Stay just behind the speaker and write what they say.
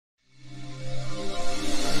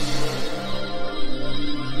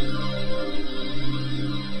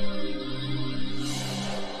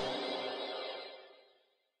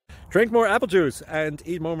Drink more apple juice and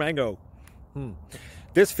eat more mango.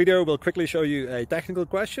 This video will quickly show you a technical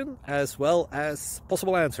question as well as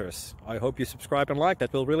possible answers. I hope you subscribe and like,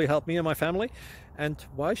 that will really help me and my family. And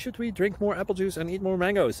why should we drink more apple juice and eat more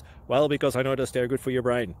mangoes? Well, because I noticed they're good for your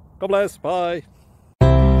brain. God bless, bye.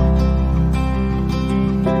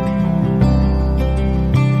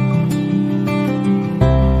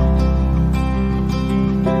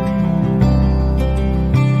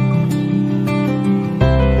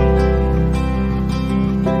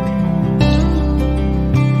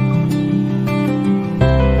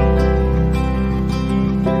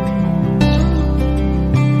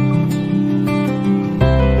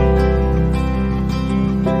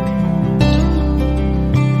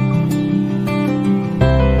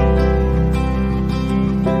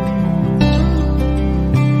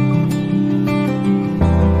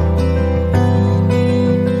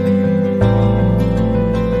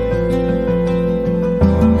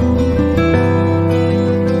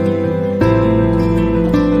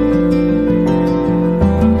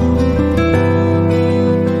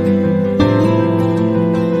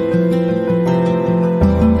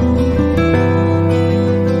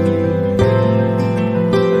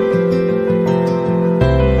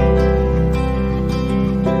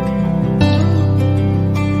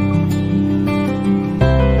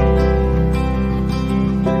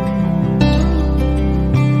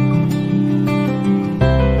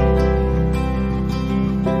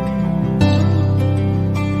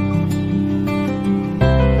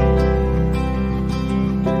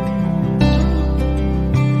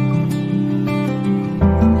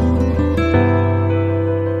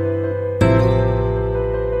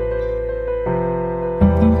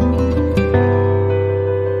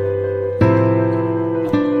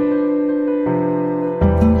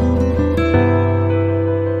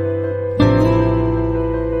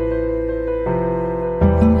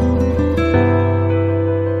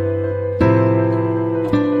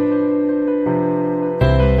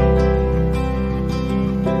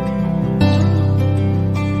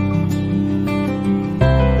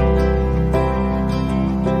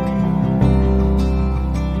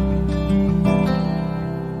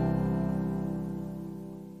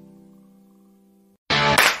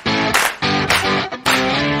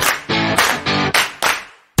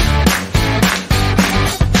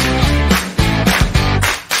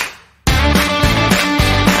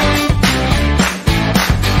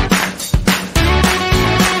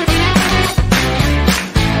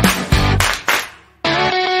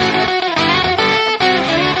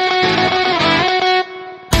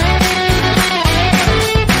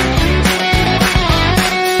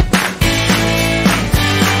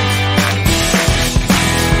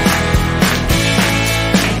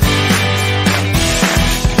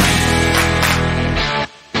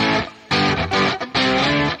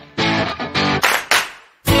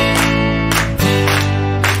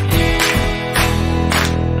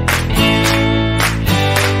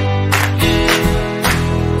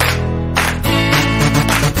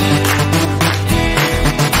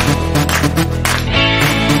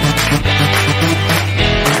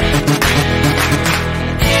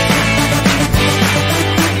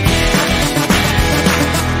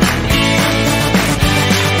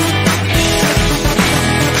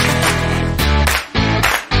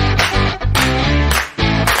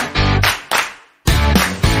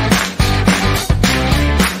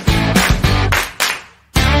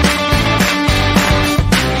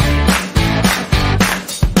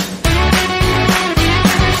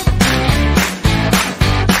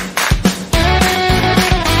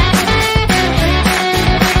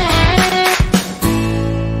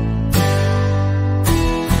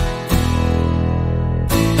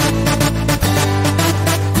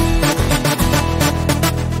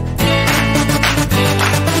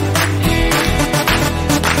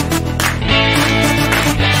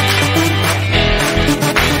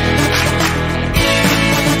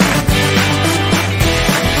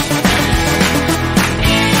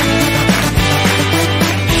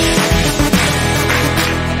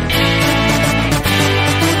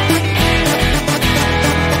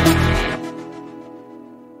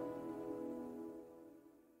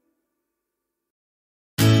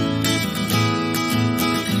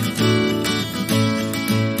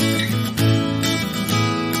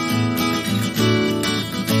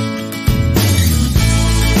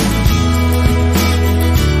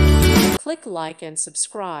 Click like and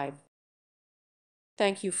subscribe.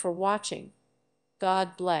 Thank you for watching.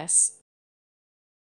 God bless.